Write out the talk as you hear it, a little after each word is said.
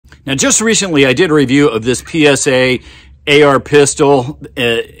Now, just recently, I did a review of this PSA AR pistol.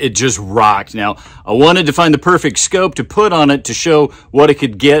 It just rocked. Now, I wanted to find the perfect scope to put on it to show what it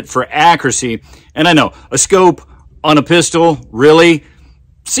could get for accuracy. And I know, a scope on a pistol, really?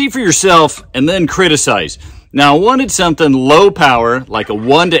 See for yourself and then criticize. Now, I wanted something low power, like a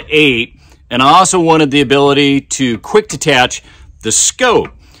 1 to 8, and I also wanted the ability to quick detach the scope.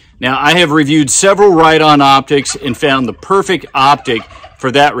 Now, I have reviewed several Riton optics and found the perfect optic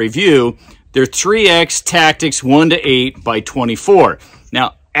for that review. They're 3TACTIX 1 to 8 by 24.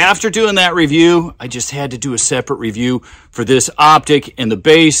 Now, after doing that review, I just had to do a separate review for this optic, and the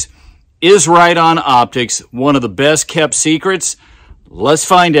base is Riton optics, one of the best kept secrets. Let's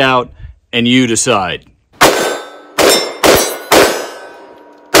find out, and you decide.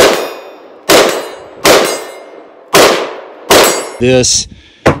 This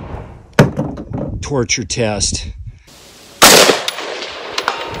torture test.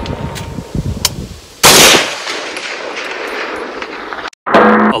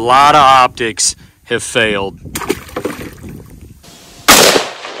 A lot of optics have failed.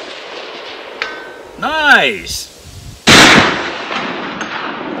 Nice!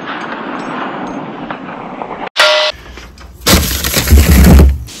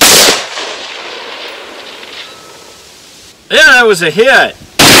 Yeah, that was a hit.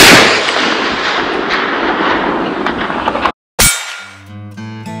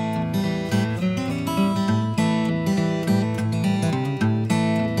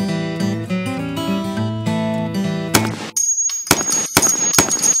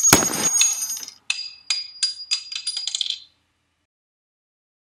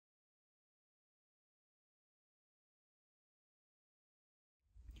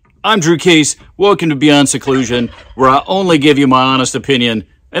 I'm Drew Case. Welcome to Beyond Seclusion, where I only give you my honest opinion,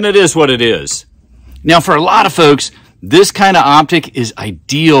 and it is what it is. Now, for a lot of folks, this kind of optic is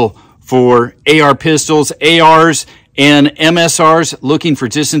ideal for AR pistols, ARs, and MSRs looking for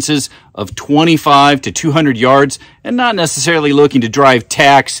distances of 25 to 200 yards and not necessarily looking to drive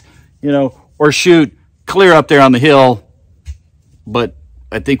tacks, or shoot clear up there on the hill. But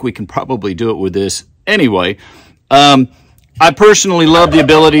I think we can probably do it with this anyway. I personally love the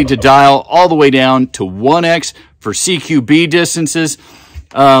ability to dial all the way down to 1x for CQB distances.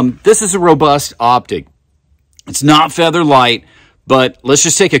 This is a robust optic. It's not feather light, but let's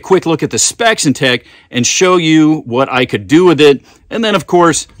just take a quick look at the specs and tech and show you what I could do with it. And then, of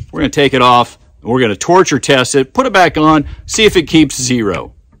course, we're going to take it off and we're going to torture test it, put it back on, see if it keeps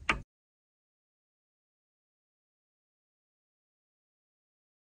 0.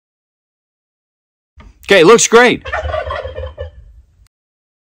 Okay, looks great.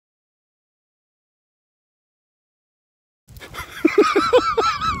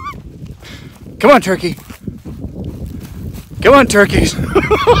 Come on, turkey. Come on, turkeys.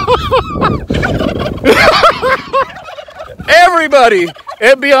 Everybody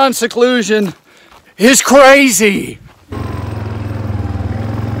at Beyond Seclusion is crazy.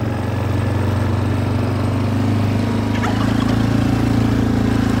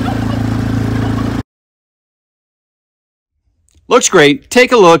 Looks great.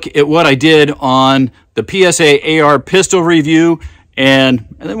 Take a look at what I did on the PSA AR pistol review, and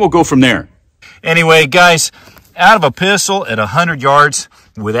then we'll go from there. Anyway, guys, out of a pistol at 100 yards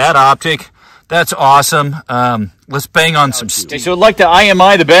with that optic, that's awesome. Let's bang on some steam. Okay, so like the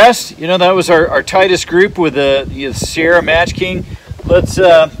IMI the best, that was our tightest group with the Sierra Match King. Let's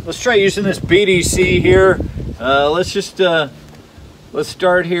try using this BDC here. Let's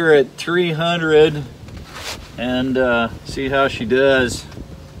start here at 300 and see how she does.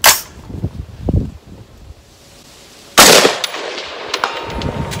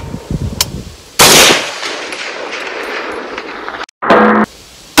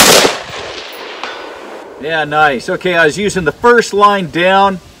 Yeah, nice. Okay, I was using the first line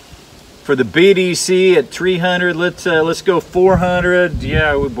down for the BDC at 300. Let's go 400.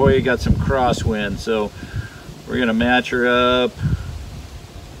 Yeah, boy, you got some crosswind, so we're gonna match her up.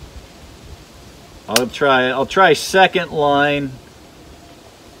 I'll try second line.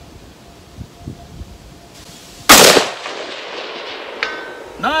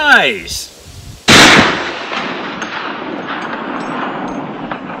 Nice.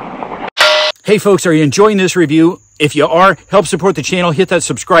 Hey folks, are you enjoying this review? If you are, help support the channel. Hit that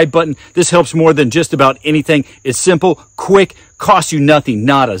subscribe button. This helps more than just about anything. It's simple, quick, costs you nothing,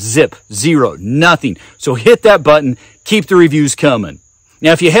 not a zip, zero, nothing. So hit that button. Keep the reviews coming.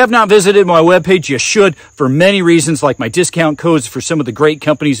 Now, if you have not visited my webpage, you should, for many reasons, like my discount codes for some of the great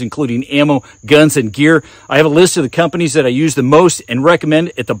companies, including ammo, guns, and gear. I have a list of the companies that I use the most and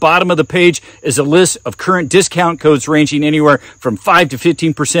recommend. At the bottom of the page is a list of current discount codes ranging anywhere from 5 to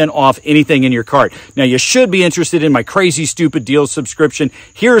 15% off anything in your cart. Now, you should be interested in my Crazy Stupid Deals subscription.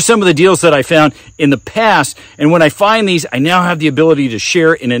 Here are some of the deals that I found in the past, and when I find these, I now have the ability to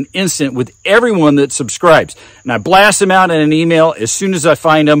share in an instant with everyone that subscribes. And I blast them out in an email as soon as I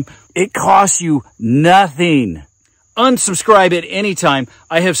find them. It costs you nothing. Unsubscribe at any time.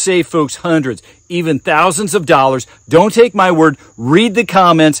 I have saved folks hundreds, even thousands of dollars. Don't take my word. Read the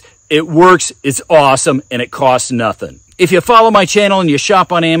comments. It works. It's awesome, and it costs nothing. If you follow my channel and you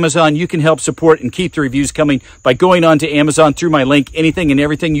shop on Amazon, you can help support and keep the reviews coming by going on to Amazon through my link. Anything and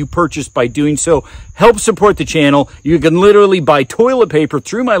everything you purchase by doing so helps support the channel. You can literally buy toilet paper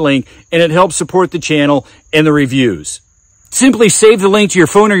through my link, and it helps support the channel and the reviews. Simply save the link to your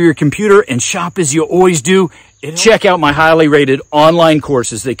phone or your computer and shop as you always do. Check out my highly rated online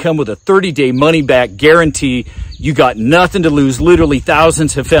courses. They come with a 30-day money-back guarantee. You got nothing to lose. Literally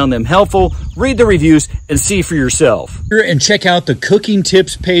thousands have found them helpful. Read the reviews and see for yourself. And check out the cooking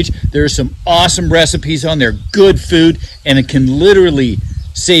tips page. There are some awesome recipes on there, good food, and it can literally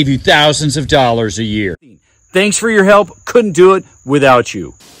save you thousands of dollars a year. Thanks for your help. Couldn't do it without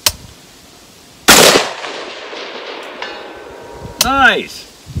you. Nice.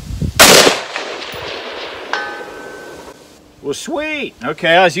 Well, sweet.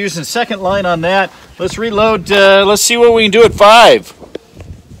 Okay, I was using second line on that. Let's reload. Let's see what we can do at 5.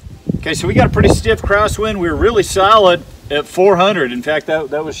 Okay, so we got a pretty stiff crosswind. We were really solid at 400. In fact, that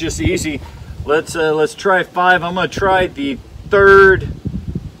was just easy. Let's try 5. I'm going to try the third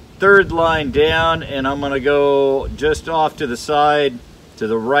line down, and I'm going to go just off to the side, to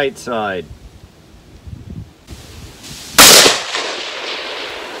the right side.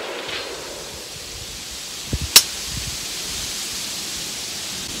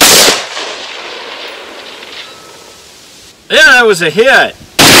 Yeah, that was a hit.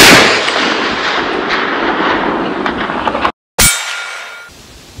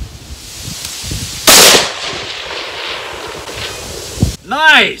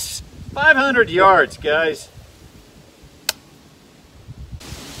 Nice. 500 yards, guys.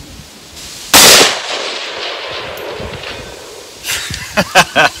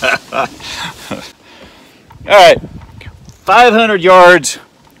 All right. 500 yards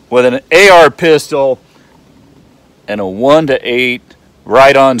with an AR pistol and a 1:8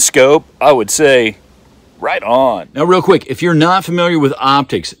 Riton scope. I would say right on. Now, real quick, if you're not familiar with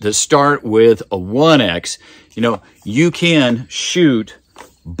optics that start with a 1X, you can shoot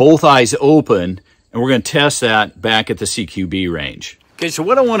both eyes open, and we're going to test that back at the CQB range. Okay, so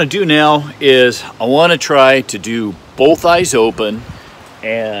what I want to do now is I want to try to do both eyes open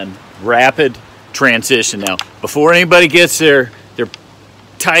and rapid transition. Now, before anybody gets their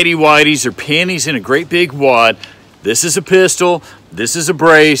tighty-whities or panties in a great big wad, this is a pistol, this is a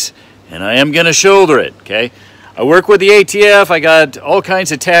brace, and I am going to shoulder it, okay? I work with the ATF. I got all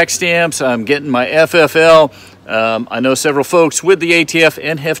kinds of tax stamps. I'm getting my FFL. I know several folks with the ATF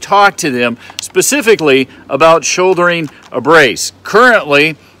and have talked to them specifically about shouldering a brace.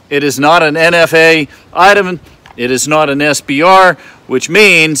 Currently, it is not an NFA item. It is not an SBR, which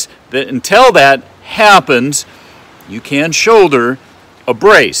means that until that happens, you can shoulder a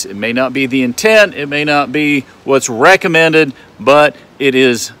brace. It may not be the intent, it may not be what's recommended, but it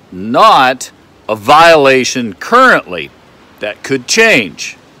is not a violation currently. That could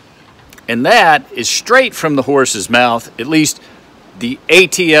change. And that is straight from the horse's mouth, at least the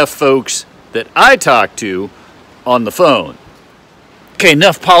ATF folks that I talk to on the phone. Okay,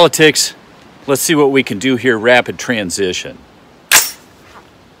 enough politics. Let's see what we can do here, rapid transition.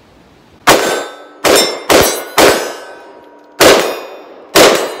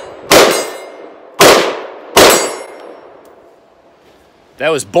 That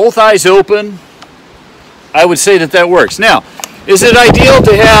was both eyes open. I would say that works. Now, is it ideal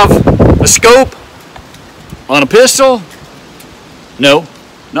to have a scope on a pistol? No,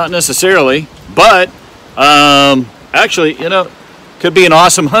 not necessarily. But actually, could be an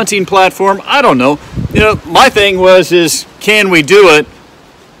awesome hunting platform. I don't know. My thing is can we do it?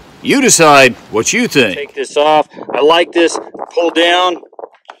 You decide what you think. Take this off. I like this. Pull down.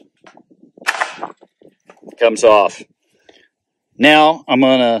 It comes off. Now I'm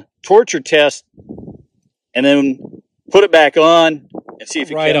gonna torture test and then put it back on and see if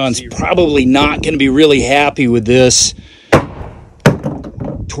it Riton's probably not gonna be really happy with this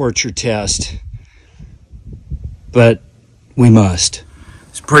torture test, but we must.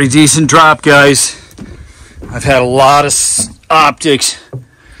 It's a pretty decent drop, guys. I've had a lot optics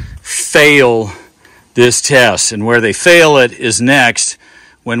fail this test, and where they fail it is next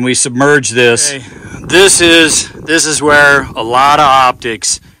when we submerge this. Okay. This is where a lot of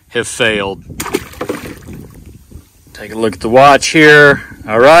optics have failed. Take a look at the watch here.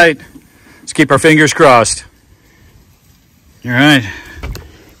 All right, let's keep our fingers crossed. All right,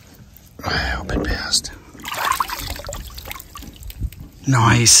 I hope it passed.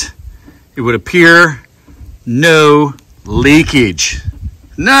 Nice. It would appear no leakage.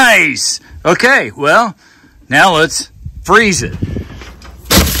 Nice. Okay, well, now let's freeze it.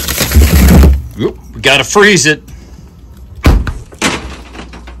 Oop, we gotta freeze it.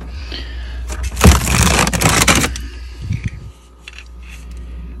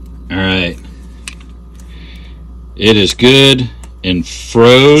 All right. It is good and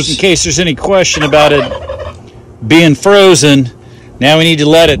froze. In case there's any question about it being frozen, now we need to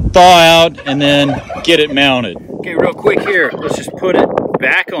let it thaw out and then get it mounted. Okay, real quick here, let's just put it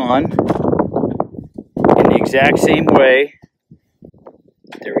back on in the exact same way.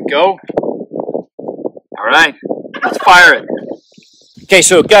 There we go. All right, let's fire it. Okay,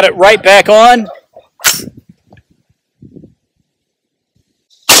 so got it right back on.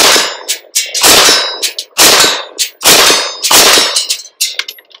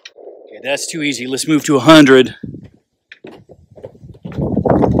 Okay, that's too easy. Let's move to 100.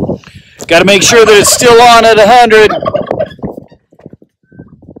 Got to make sure that it's still on at 100.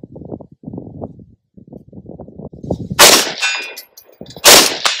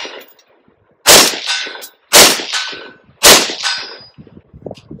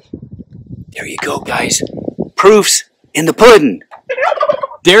 There you go, guys. Proof's in the pudding.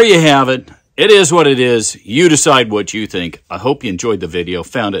 There you have it. It is what it is. You decide what you think. I hope you enjoyed the video,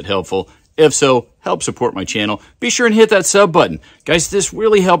 found it helpful. If so, help support my channel. Be sure and hit that sub button. Guys, this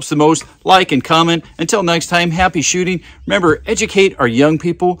really helps the most. Like and comment. Until next time, happy shooting. Remember, educate our young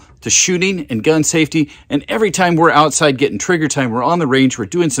people to shooting and gun safety. And every time we're outside getting trigger time, we're on the range, we're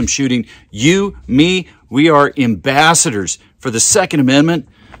doing some shooting. You, me, we are ambassadors for the Second Amendment.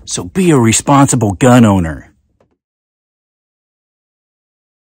 So be a responsible gun owner.